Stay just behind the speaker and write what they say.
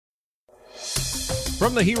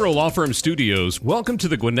From the Hero Law Firm Studios, welcome to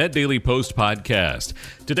the Gwinnett Daily Post podcast.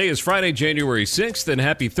 Today is Friday, January 6th, and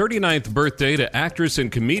happy 39th birthday to actress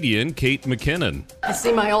and comedian Kate McKinnon. I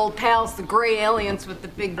see my old pals, the gray aliens with the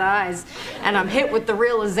big eyes, and I'm hit with the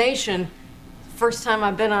realization, first time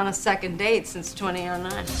I've been on a second date since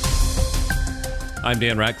 2009. I'm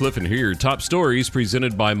Dan Ratcliffe, and here are your top stories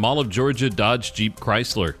presented by Mall of Georgia Dodge Jeep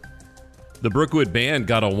Chrysler. The Brookwood Band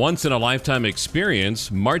got a once-in-a-lifetime experience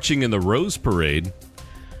marching in the Rose Parade.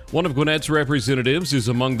 One of Gwinnett's representatives is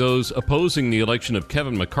among those opposing the election of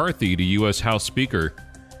Kevin McCarthy to U.S. House Speaker.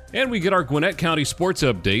 And we get our Gwinnett County sports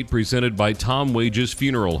update presented by Tom Wages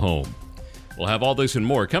Funeral Home. We'll have all this and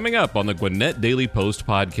more coming up on the Gwinnett Daily Post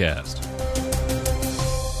podcast.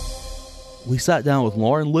 We sat down with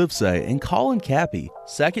Lauren Livesay and Colin Cappy,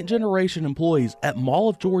 second-generation employees at Mall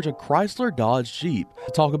of Georgia Chrysler Dodge Jeep,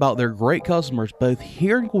 to talk about their great customers both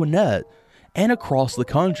here in Gwinnett and across the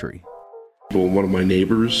country. Well, one of my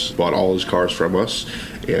neighbors bought all his cars from us,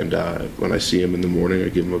 and when I see him in the morning, I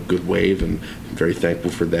give him a good wave, and I'm very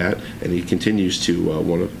thankful for that. And he continues to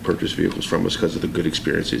want to purchase vehicles from us because of the good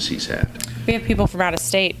experiences he's had. We have people from out of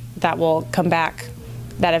state that will come back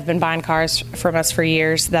that have been buying cars from us for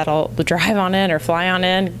years that'll drive on in or fly on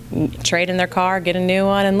in, trade in their car, get a new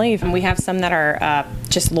one, and leave. And we have some that are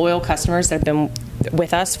just loyal customers that have been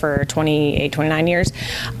with us for 28, 29 years.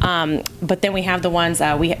 But then we have the ones,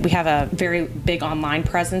 we have a very big online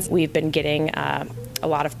presence. We've been getting a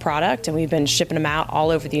lot of product, and we've been shipping them out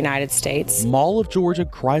all over the United States. Mall of Georgia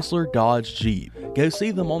Chrysler Dodge Jeep. Go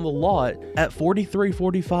see them on the lot at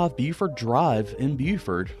 4345 Buford Drive in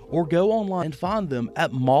Buford, or go online and find them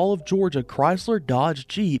at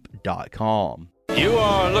mallofgeorgiachryslerDodgeJeep.com. You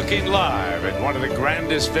are looking live at one of the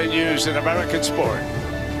grandest venues in American sport,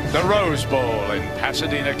 the Rose Bowl in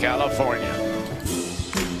Pasadena, California.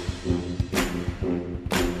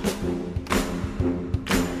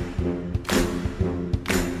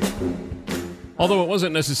 Although it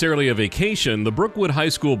wasn't necessarily a vacation, the Brookwood High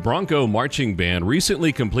School Bronco Marching Band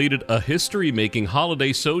recently completed a history-making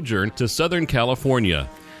holiday sojourn to Southern California.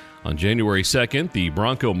 On January 2nd, the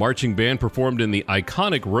Bronco Marching Band performed in the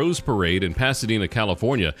iconic Rose Parade in Pasadena,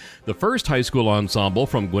 California, the first high school ensemble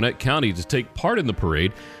from Gwinnett County to take part in the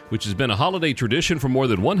parade, which has been a holiday tradition for more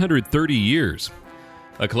than 130 years.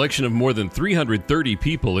 A collection of more than 330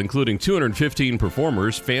 people, including 215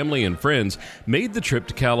 performers, family, and friends, made the trip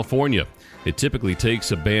to California. It typically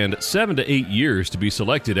takes a band 7 to 8 years to be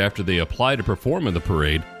selected after they apply to perform in the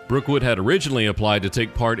parade. Brookwood had originally applied to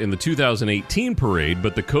take part in the 2018 parade,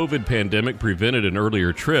 but the COVID pandemic prevented an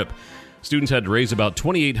earlier trip. Students had to raise about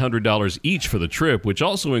 $2,800 each for the trip, which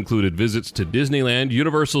also included visits to Disneyland,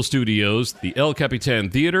 Universal Studios, the El Capitan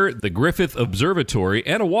Theater, the Griffith Observatory,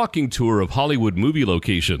 and a walking tour of Hollywood movie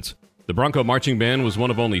locations. The Bronco Marching Band was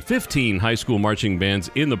one of only 15 high school marching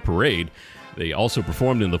bands in the parade. They also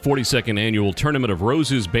performed in the 42nd Annual Tournament of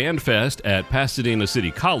Roses Band Fest at Pasadena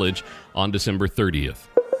City College on December 30th.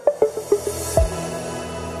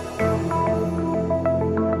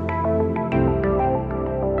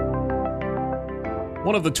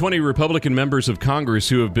 One of the 20 Republican members of Congress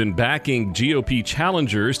who have been backing GOP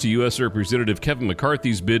challengers to U.S. Representative Kevin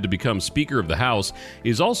McCarthy's bid to become Speaker of the House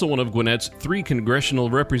is also one of Gwinnett's 3 congressional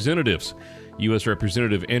representatives. U.S.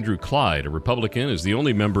 Representative Andrew Clyde, a Republican, is the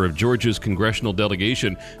only member of Georgia's congressional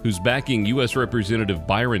delegation who's backing U.S. Representative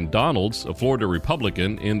Byron Donalds, a Florida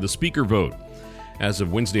Republican, in the Speaker vote. As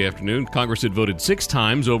of Wednesday afternoon, Congress had voted 6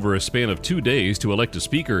 times over a span of 2 days to elect a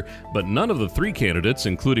speaker, but none of the 3 candidates,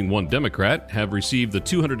 including one Democrat, have received the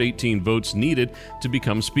 218 votes needed to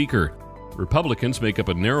become speaker. Republicans make up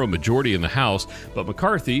a narrow majority in the House, but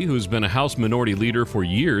McCarthy, who's been a House Minority Leader for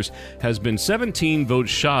years, has been 17 votes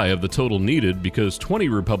shy of the total needed because 20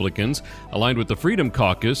 Republicans, aligned with the Freedom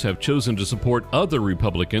Caucus, have chosen to support other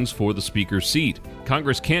Republicans for the Speaker's seat.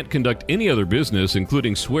 Congress can't conduct any other business,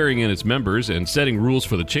 including swearing in its members and setting rules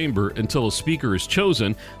for the chamber, until a Speaker is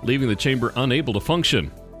chosen, leaving the chamber unable to function.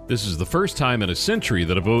 This is the first time in a century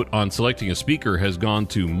that a vote on selecting a Speaker has gone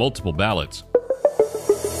to multiple ballots.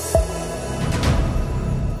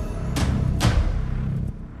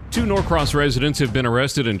 2 Norcross residents have been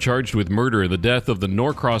arrested and charged with murder in the death of the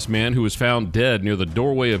Norcross man who was found dead near the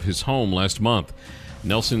doorway of his home last month.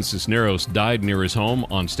 Nelson Cisneros died near his home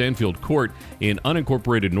on Stanfield Court in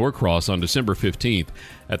unincorporated Norcross on December 15th.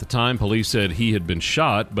 At the time, police said he had been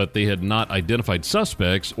shot, but they had not identified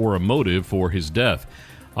suspects or a motive for his death.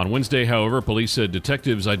 On Wednesday, however, police said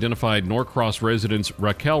detectives identified Norcross residents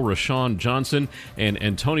Raquel Rashawn Johnson and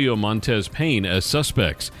Antonio Montez Payne as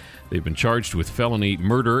suspects. They've been charged with felony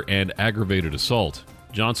murder and aggravated assault.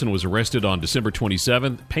 Johnson was arrested on December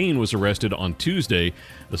 27th. Payne was arrested on Tuesday.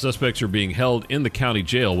 The suspects are being held in the county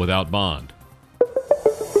jail without bond.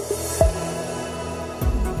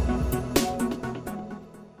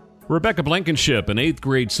 Rebecca Blankenship, an 8th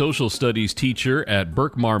grade social studies teacher at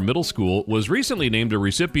Berkmar Middle School, was recently named a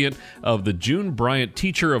recipient of the June Bryant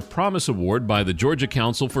Teacher of Promise Award by the Georgia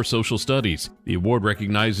Council for Social Studies. The award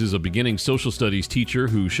recognizes a beginning social studies teacher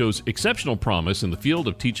who shows exceptional promise in the field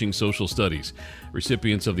of teaching social studies.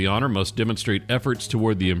 Recipients of the honor must demonstrate efforts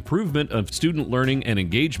toward the improvement of student learning and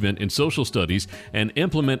engagement in social studies and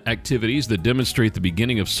implement activities that demonstrate the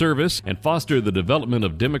beginning of service and foster the development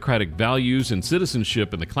of democratic values and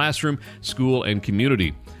citizenship in the classroom, school, and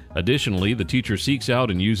community. Additionally, the teacher seeks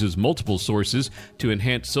out and uses multiple sources to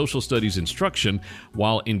enhance social studies instruction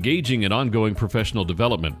while engaging in ongoing professional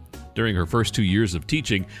development. During her first 2 years of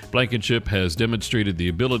teaching, Blankenship has demonstrated the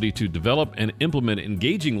ability to develop and implement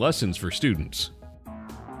engaging lessons for students.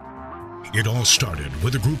 It all started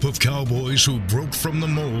with a group of cowboys who broke from the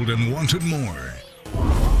mold and wanted more.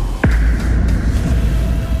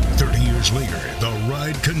 30 years later, the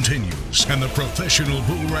ride continues, and the professional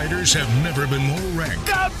bull riders have never been more ranked.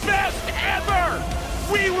 The best ever!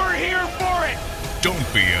 We were here for it!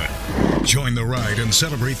 Don't be it. Join the ride and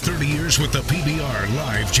celebrate 30 years with the PBR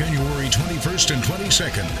live January 21st and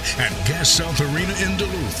 22nd at Gas South Arena in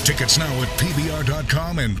Duluth. Tickets now at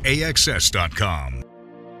PBR.com and AXS.com.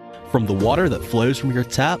 From the water that flows from your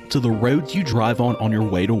tap to the roads you drive on your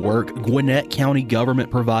way to work, Gwinnett County government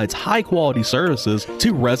provides high-quality services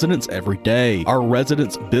to residents every day. Our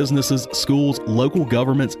residents, businesses, schools, local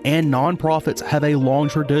governments, and nonprofits have a long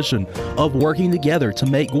tradition of working together to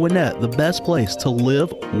make Gwinnett the best place to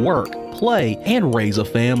live, work, play, and raise a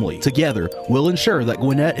family. Together, we'll ensure that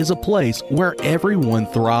Gwinnett is a place where everyone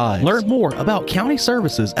thrives. Learn more about county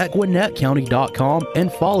services at GwinnettCounty.com and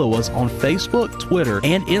follow us on Facebook, Twitter,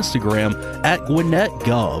 and Instagram at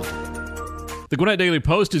GwinnettGov. The Gwinnett Daily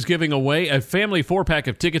Post is giving away a family 4-pack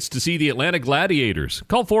of tickets to see the Atlanta Gladiators.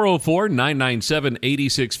 Call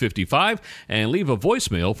 404-997-8655 and leave a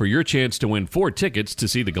voicemail for your chance to win 4 tickets to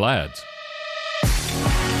see the Glads.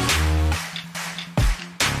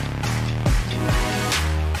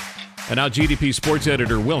 And now GDP sports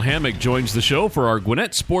editor Will Hammock joins the show for our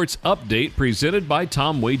Gwinnett Sports Update presented by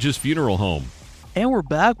Tom Wages Funeral Home. And we're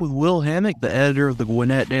back with Will Hammock, the editor of the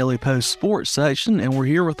Gwinnett Daily Post Sports section, and we're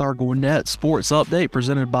here with our Gwinnett Sports Update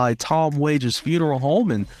presented by Tom Wages Funeral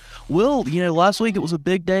Home. And Will, last week it was a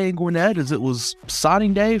big day in Gwinnett as it was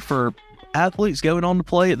signing day for athletes going on to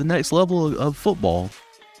play at the next level of football.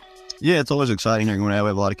 Yeah, it's always exciting here in Gwinnett. We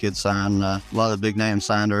have a lot of kids signed, a lot of the big names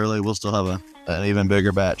signed early. We'll still have an even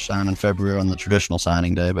bigger batch signed in February on the traditional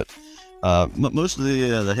signing day. But most of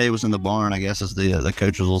the hay was in the barn, I guess, as the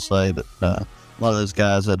coaches will say. But a lot of those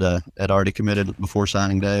guys had already committed before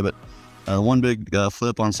signing day. But one big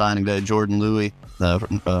flip on signing day, Jordan Louis,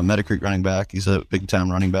 Meadow Creek running back. He's a big-time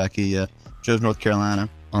running back. He chose North Carolina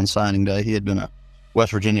on signing day. He had been a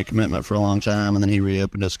West Virginia commitment for a long time, and then he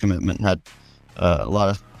reopened his commitment and had a lot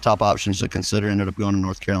of top options to consider. Ended up going to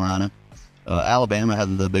North Carolina. Alabama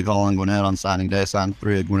had the big haul in Gwinnett on signing day, signed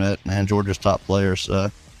 3 at Gwinnett, and Georgia's top players,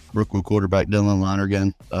 Brookwood quarterback Dylan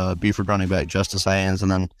Lonergan, Beaufort running back Justice Haynes,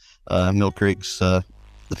 and then Mill Creek's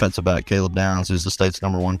defensive back Caleb Downs, who's the state's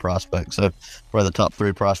 #1 prospect. So probably the top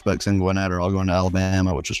 3 prospects in Gwinnett are all going to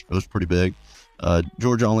Alabama, which was pretty big.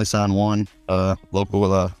 Georgia only signed 1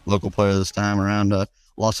 local player this time around,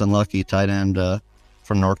 Lawson Lucky, tight end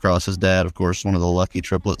from Norcross. His dad, of course, one of the Lucky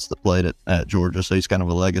triplets that played at Georgia, so he's kind of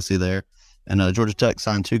a legacy there. And Georgia Tech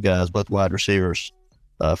signed 2 guys, both wide receivers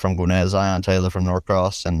from Gwinnett, Zion Taylor from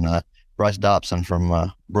Norcross and Bryce Dobson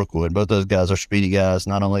from Brookwood. Both those guys are speedy guys,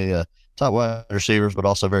 not only top wide receivers, but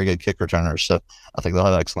also very good kick returners. So I think they'll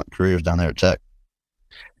have excellent careers down there at Tech.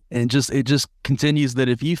 And it just continues that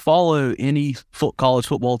if you follow any college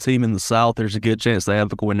football team in the South, there's a good chance they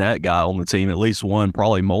have a Gwinnett guy on the team, at least one,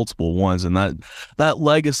 probably multiple ones, and that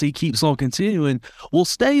legacy keeps on continuing. We'll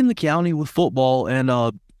stay in the county with football, and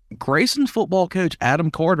Grayson football coach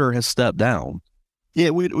Adam Carter has stepped down. Yeah,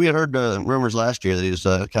 we had heard rumors last year that he was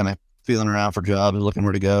kind of feeling around for jobs, looking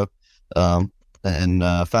where to go, and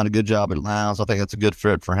found a good job at Lowndes. I think that's a good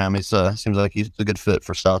fit for him. He seems like he's a good fit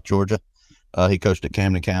for South Georgia. He coached at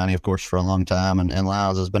Camden County, of course, for a long time, and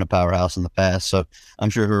Lowndes has been a powerhouse in the past, so I'm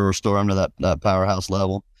sure he'll restore him to that powerhouse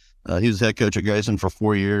level. He was head coach at Grayson for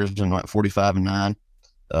 4 years and went 45-9,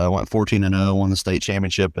 went 14-0, won the state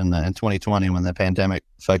championship in 2020 when the pandemic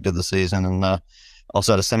affected the season, and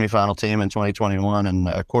also had a semifinal team in 2021 and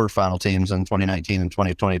quarterfinal teams in 2019 and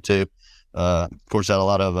 2022. Of course, had a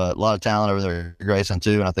lot of talent over there at Grayson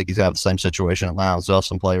too, and I think he's got the same situation at Lowndes. There's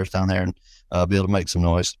some players down there, and be able to make some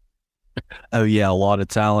noise. Oh yeah, a lot of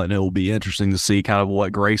talent, and it will be interesting to see kind of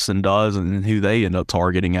what Grayson does and who they end up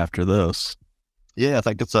targeting after this. Yeah, I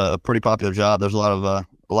think it's a pretty popular job. There's a lot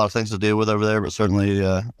of things to deal with over there, but certainly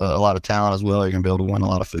a lot of talent as well. You're going to be able to win a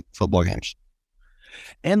lot of football games.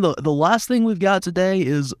 And the last thing we've got today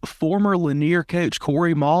is former Lanier coach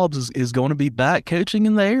Corey Mobbs is going to be back coaching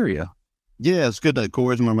in the area. Yeah, it's good that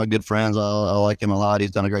Corey's one of my good friends. I like him a lot.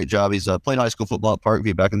 He's done a great job. He's played high school football at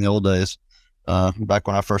Parkview back in the old days, back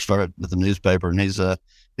when I first started with the newspaper. And he's a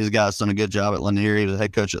guy that's done a good job at Lanier. He was a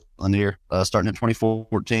head coach at Lanier starting in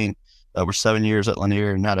 2014. We're 7 years at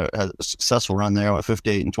Lanier and had a successful run there. Went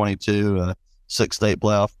 58-22, 6 state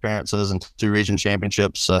playoff appearances and 2 region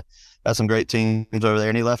championships. Had some great teams over there,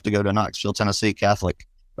 and he left to go to Knoxville, Tennessee Catholic,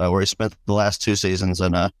 where he spent the last 2 seasons.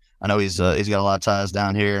 And I know he's got a lot of ties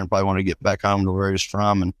down here and probably want to get back home to where he's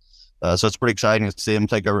from. And so it's pretty exciting to see him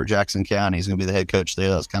take over at Jackson County. He's going to be the head coach there.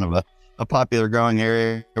 That's kind of a popular growing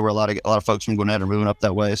area where a lot of folks from Gwinnett are moving up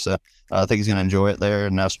that way. So I think he's going to enjoy it there,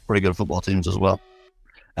 and have some pretty good football teams as well.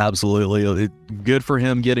 Absolutely. Good for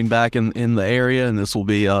him getting back in the area, and this will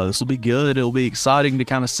be good. It'll be exciting to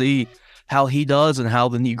kind of see how he does and how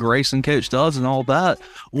the new Grayson coach does and all that.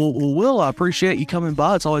 Well, Will, I appreciate you coming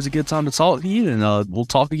by. It's always a good time to talk to you, and we'll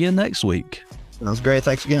talk again next week. That was great.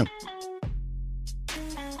 Thanks again.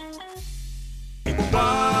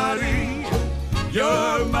 Buddy,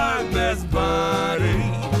 you're my best buddy.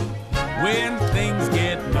 When things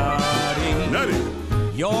get nutty,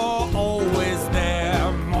 you're always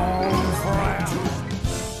there, my friend.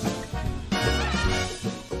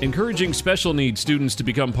 Encouraging special needs students to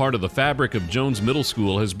become part of the fabric of Jones Middle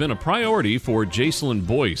School has been a priority for Jacelyn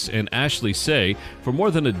Boyce and Ashley Say for more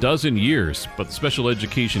than a dozen years, but the special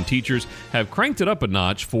education teachers have cranked it up a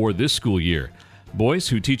notch for this school year. Boyce,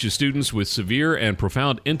 who teaches students with severe and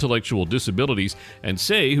profound intellectual disabilities, and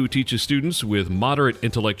Say, who teaches students with moderate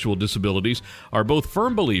intellectual disabilities, are both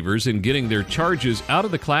firm believers in getting their charges out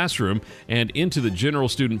of the classroom and into the general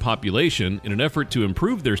student population in an effort to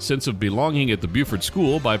improve their sense of belonging at the Buford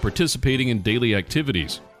School by participating in daily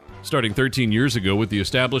activities. Starting 13 years ago with the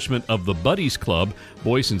establishment of the Buddies Club,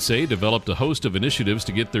 Boyce and Say developed a host of initiatives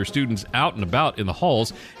to get their students out and about in the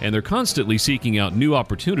halls, and they're constantly seeking out new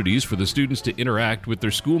opportunities for the students to interact with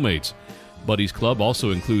their schoolmates. Buddies Club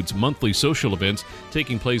also includes monthly social events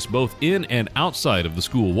taking place both in and outside of the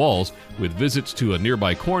school walls, with visits to a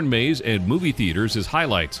nearby corn maze and movie theaters as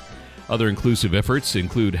highlights. Other inclusive efforts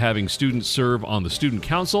include having students serve on the student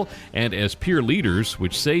council and as peer leaders,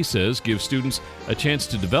 which Say says gives students a chance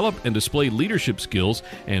to develop and display leadership skills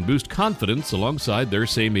and boost confidence alongside their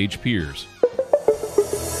same-age peers.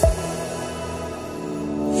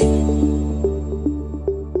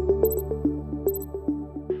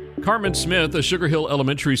 Carmen Smith, a Sugar Hill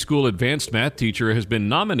Elementary School advanced math teacher, has been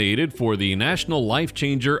nominated for the National Life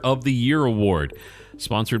Changer of the Year Award.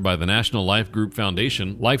 Sponsored by the National Life Group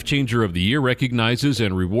Foundation, Life Changer of the Year recognizes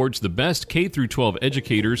and rewards the best K-12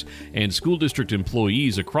 educators and school district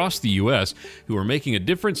employees across the U.S. who are making a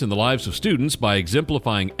difference in the lives of students by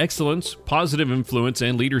exemplifying excellence, positive influence,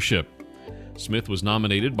 and leadership. Smith was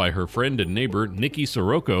nominated by her friend and neighbor, Nikki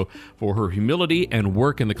Sirocco, for her humility and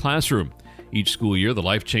work in the classroom. Each school year, the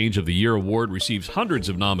Life Change of the Year Award receives hundreds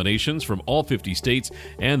of nominations from all 50 states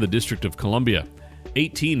and the District of Columbia.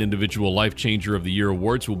 18 individual Life Changer of the Year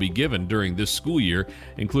awards will be given during this school year,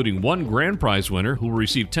 including one grand prize winner who will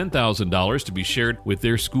receive $10,000 to be shared with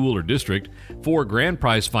their school or district, 4 grand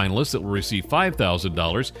prize finalists that will receive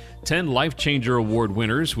 $5,000, 10 Life Changer Award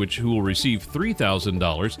winners who will receive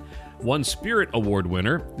 $3,000, 1 Spirit Award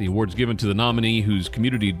winner. The award's given to the nominee whose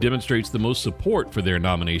community demonstrates the most support for their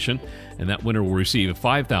nomination, and that winner will receive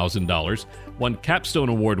 $5,000. 1 Capstone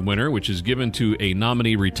Award winner, which is given to a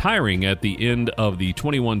nominee retiring at the end of the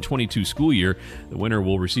 21-22 school year. The winner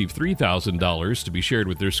will receive $3,000 to be shared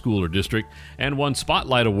with their school or district. And 1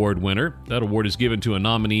 Spotlight Award winner. That award is given to a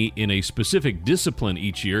nominee in a specific discipline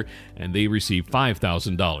each year, and they receive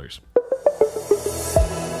 $5,000.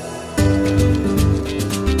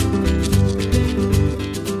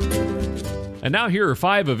 And now here are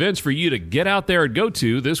 5 events for you to get out there and go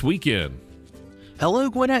to this weekend. Hello,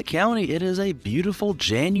 Gwinnett County. It is a beautiful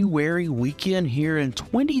January weekend here in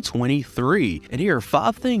 2023. And here are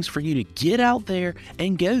 5 things for you to get out there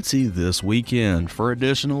and go to this weekend. For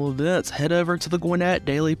additional events, head over to the Gwinnett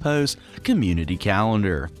Daily Post community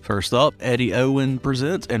calendar. First up, Eddie Owen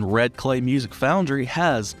Presents and Red Clay Music Foundry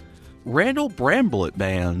has Randall Bramblett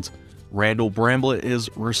Band. Randall Bramblett is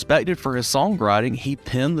respected for his songwriting. He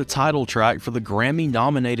penned the title track for the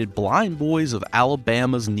Grammy-nominated Blind Boys of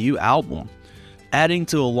Alabama's new album. adding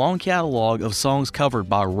to a long catalog of songs covered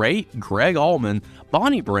by Rate, Greg Allman,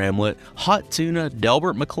 Bonnie Bramlett, Hot Tuna,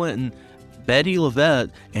 Delbert McClinton, Betty LaVette,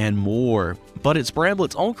 and more. But it's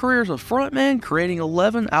Bramlett's own career as a frontman, creating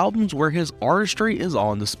 11 albums where his artistry is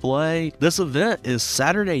on display. This event is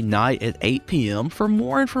Saturday night at 8 p.m. For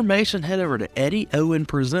more information, head over to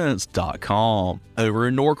EddieOwenPresents.com. Over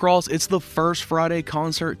in Norcross, it's the First Friday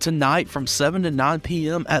concert tonight from 7 to 9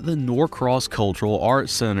 p.m. at the Norcross Cultural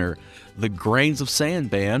Arts Center. The Grains of Sand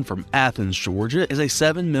Band from Athens, Georgia is a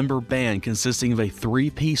 7-member band consisting of a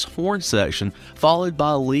 3-piece horn section followed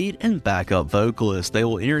by a lead and backup vocalist. They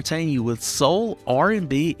will entertain you with soul,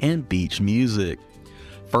 R&B, and beach music.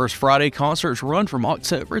 First Friday concerts run from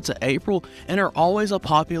October to April and are always a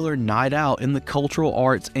popular night out in the Cultural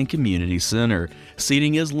Arts and Community Center.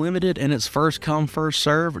 Seating is limited and it's first come, first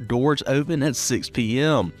serve. Doors open at 6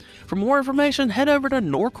 p.m. For more information, head over to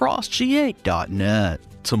norcrossga.net.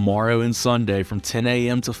 Tomorrow and Sunday from 10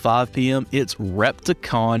 a.m. to 5 p.m., it's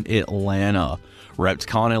Repticon Atlanta.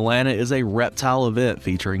 Repticon Atlanta is a reptile event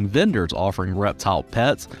featuring vendors offering reptile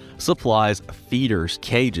pets, supplies, feeders,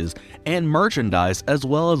 cages, and merchandise, as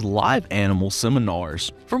well as live animal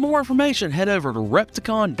seminars. For more information, head over to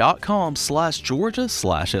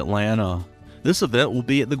repticon.com/Georgia/Atlanta. This event will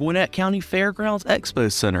be at the Gwinnett County Fairgrounds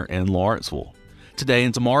Expo Center in Lawrenceville. Today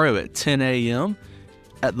and tomorrow at 10 a.m.,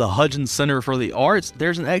 at the Hudgens Center for the Arts,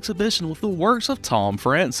 there's an exhibition with the works of Tom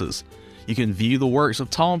Francis. You can view the works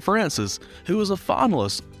of Tom Francis, who was a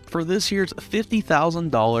finalist for this year's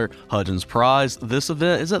 $50,000 Hudgens Prize. This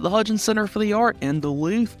event is at the Hudgens Center for the Art in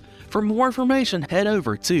Duluth. For more information, head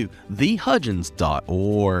over to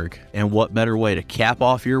thehudgens.org. And what better way to cap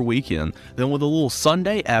off your weekend than with a little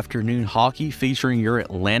Sunday afternoon hockey featuring your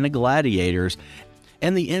Atlanta Gladiators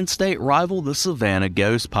and the in-state rival, the Savannah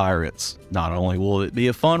Ghost Pirates. Not only will it be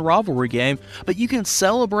a fun rivalry game, but you can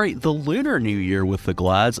celebrate the Lunar New Year with the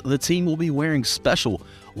Glads. The team will be wearing special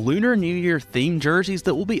Lunar New Year themed jerseys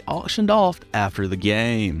that will be auctioned off after the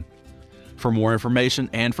game. For more information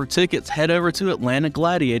and for tickets, head over to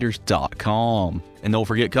atlantagladiators.com. And don't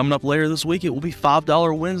forget, coming up later this week, it will be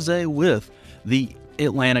 $5 Wednesday with the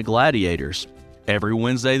Atlanta Gladiators. Every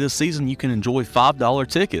Wednesday this season, you can enjoy $5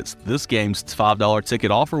 tickets. This game's $5 ticket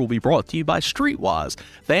offer will be brought to you by Streetwise.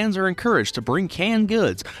 Fans are encouraged to bring canned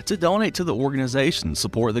goods to donate to the organization,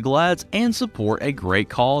 support the Glads, and support a great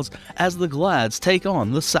cause as the Glads take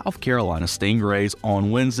on the South Carolina Stingrays on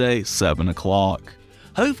Wednesday, 7 o'clock.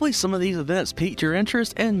 Hopefully some of these events piqued your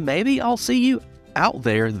interest, and maybe I'll see you out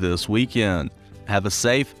there this weekend. Have a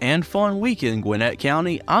safe and fun weekend, Gwinnett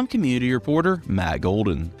County. I'm community reporter Matt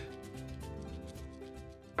Golden.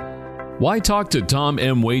 Why talk to Tom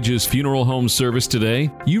M. Wages Funeral Home Service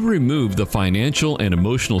today? You remove the financial and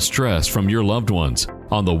emotional stress from your loved ones.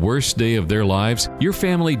 On the worst day of their lives, your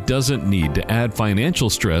family doesn't need to add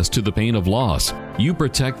financial stress to the pain of loss. You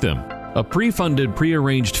protect them. A pre-funded,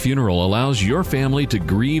 pre-arranged funeral allows your family to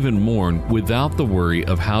grieve and mourn without the worry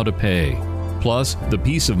of how to pay. Plus, the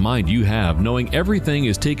peace of mind you have knowing everything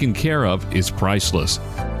is taken care of is priceless.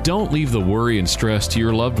 Don't leave the worry and stress to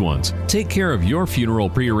your loved ones. Take care of your funeral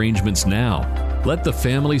prearrangements now. Let the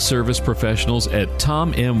family service professionals at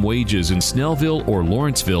Tom M. Wages in Snellville or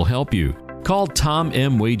Lawrenceville help you. Call Tom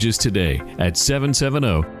M. Wages today at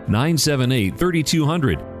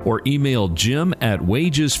 770-978-3200 or email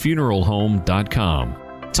jim@wagesfuneralhome.com.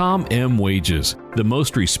 Tom M. Wages, the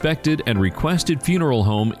most respected and requested funeral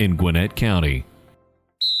home in Gwinnett County.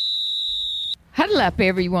 Huddle up,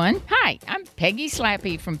 everyone. Hi, I'm Peggy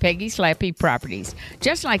Slappy from Peggy Slappy Properties.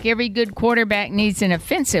 Just like every good quarterback needs an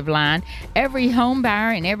offensive line, every home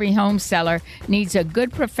buyer and every home seller needs a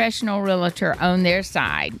good professional realtor on their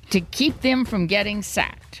side to keep them from getting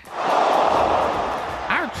sacked.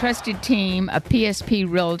 Our trusted team of PSP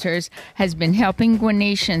Realtors has been helping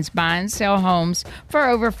Gwinnetians buy and sell homes for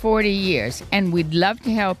over 40 years, and we'd love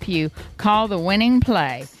to help you call the winning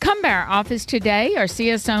play. Come by our office today or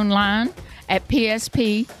see us online at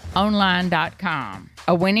psponline.com.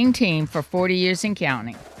 A winning team for 40 years and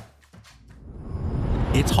counting.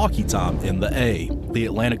 It's hockey time in the A. The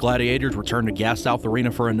Atlanta Gladiators return to Gas South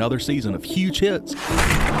Arena for another season of huge hits,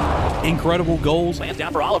 incredible goals, lands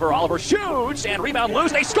down for Oliver. Oliver shoots and rebound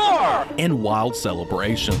loose. They score! And wild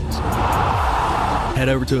celebrations. Head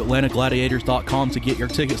over to atlantagladiators.com to get your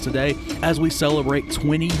tickets today as we celebrate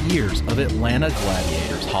 20 years of Atlanta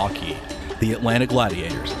Gladiators hockey. The Atlanta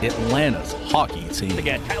Gladiators, Atlanta's hockey team.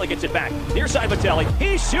 Again, Kylie gets it back. Near side Vitelli.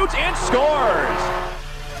 He shoots and scores!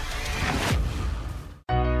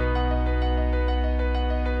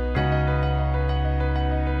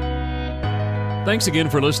 Thanks again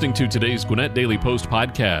for listening to today's Gwinnett Daily Post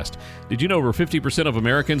podcast. Did you know over 50% of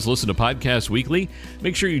Americans listen to podcasts weekly?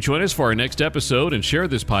 Make sure you join us for our next episode and share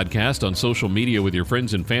this podcast on social media with your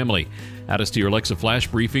friends and family. Add us to your Alexa Flash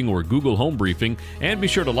Briefing or Google Home Briefing, and be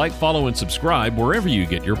sure to like, follow, and subscribe wherever you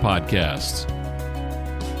get your podcasts.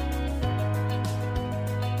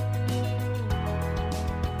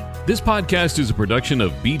 This podcast is a production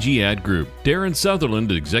of BG Ad Group. Darren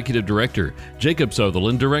Sutherland, Executive Director. Jacob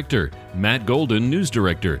Sutherland, Director. Matt Golden, News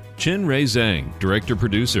Director. Chin Ray Zhang, Director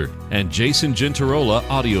Producer. And Jason Gentarola,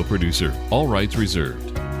 Audio Producer. All rights reserved.